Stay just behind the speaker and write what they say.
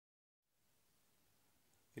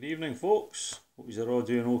Good evening, folks. Hope you're all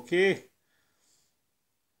doing okay.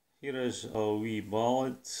 Here is a wee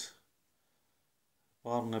ballad,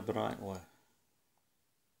 Barney Brackley.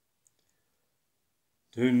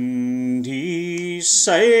 Dundee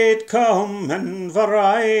side coming for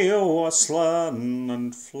I whistling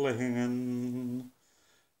and flinging,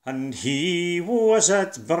 and he was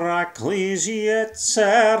at Brackley's yet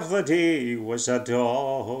ere the day was a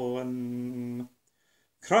dawing,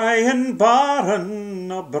 crying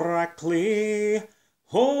Baron o' Brackley,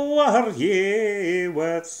 how are ye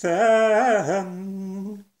within?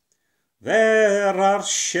 There are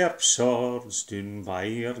sharp swords down by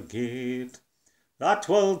your gate that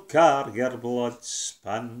will gar your blood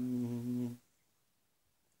spin.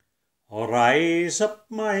 O rise up,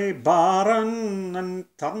 my baron, and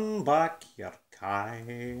turn back your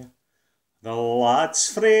kye. The lads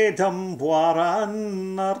frae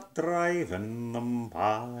Dumboran are driving them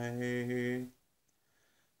by.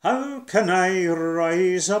 How can I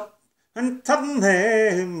rise up and turn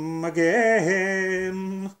them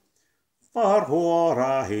again? For whore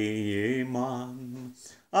I hae man,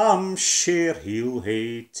 I'm sure he'll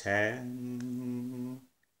hae 10.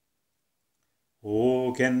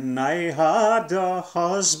 Oh, gin I had a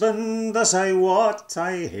husband as I wot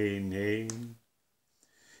I hae name,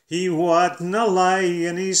 he wadna lie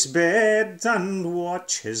in his bed and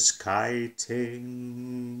watch his kiting.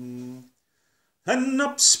 Then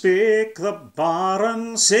up spake the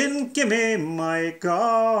baron, saying, "Give me my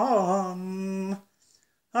gun,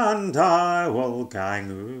 and I will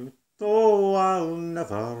gang out, though I'll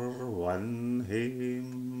never win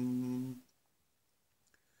him."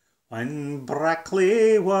 When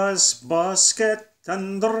Brackley was basket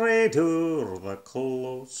and rade o'er the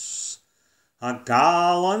close, a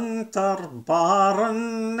gallanter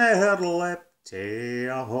baron ne'er leapt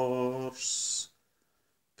a horse.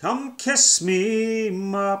 "Come kiss me,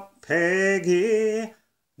 my Peggy,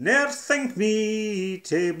 ne'er think me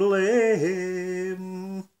to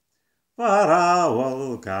blame, for I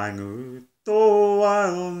will gang out, though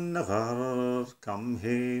I'll never come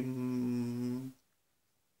hame."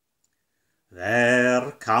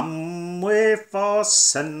 There come we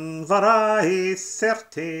fossin for aye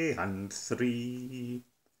 33.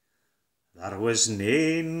 There was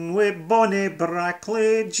nane wi' bonny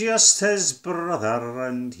Brackley, just his brother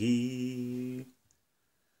and he.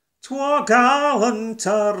 Twa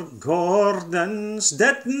gallanter Gordons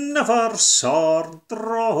did never sword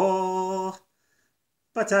draw,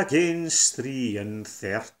 but against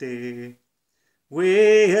 33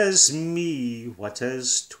 we is me what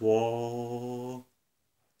is twa.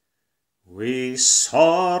 Wi'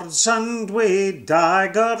 swords and wi'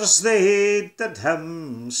 daggers they did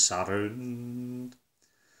him surround,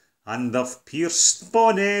 and they've pierced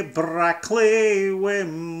bonny Brackley wi'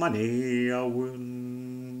 mony a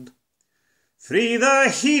wound. Frae the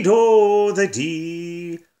head o' the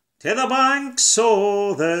Dee to the banks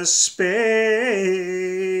o' the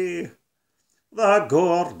Spey, the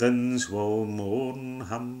Gordons will mourn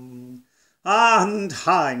him and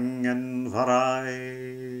hang in for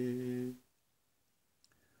aye.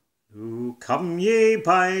 Now come ye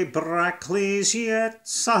by Brackley's yet,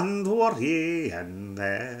 and were ye in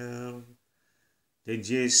there? Did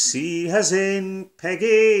ye see his ain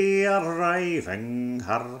Peggy arriving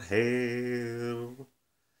her hair?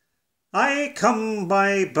 I come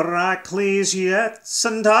by Brackley's yet,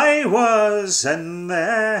 and I was in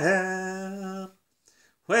there,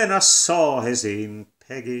 when I saw his ain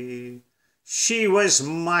Peggy, she was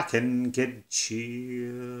making good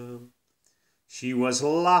cheer. She was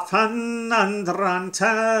laughing and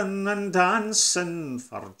ranting and dancing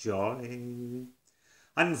for joy,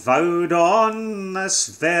 and vowed on this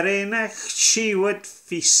very nicht she would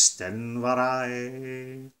feast in for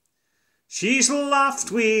aye. She's laughed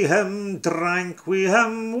wi' him, drank wi'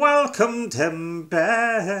 him, welcomed him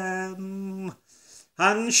ben,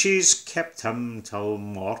 and she's kept him till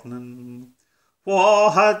morning,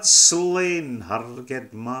 wha had slain her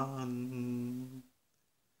good man.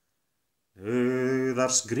 Now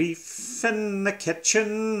there's grief in the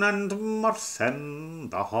kitchen and mirth in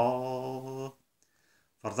the ha',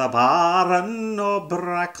 for the Baron o'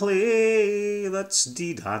 Brackley that's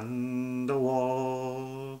deed on the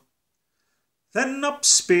wa'. Then up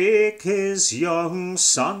spake his young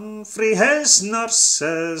son frae his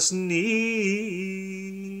nurse's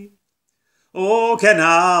knee, "O gin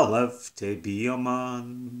I live to be a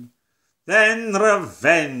man, then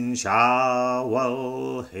revenge I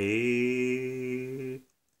will hae."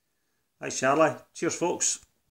 Aye, Charlie. Cheers, folks.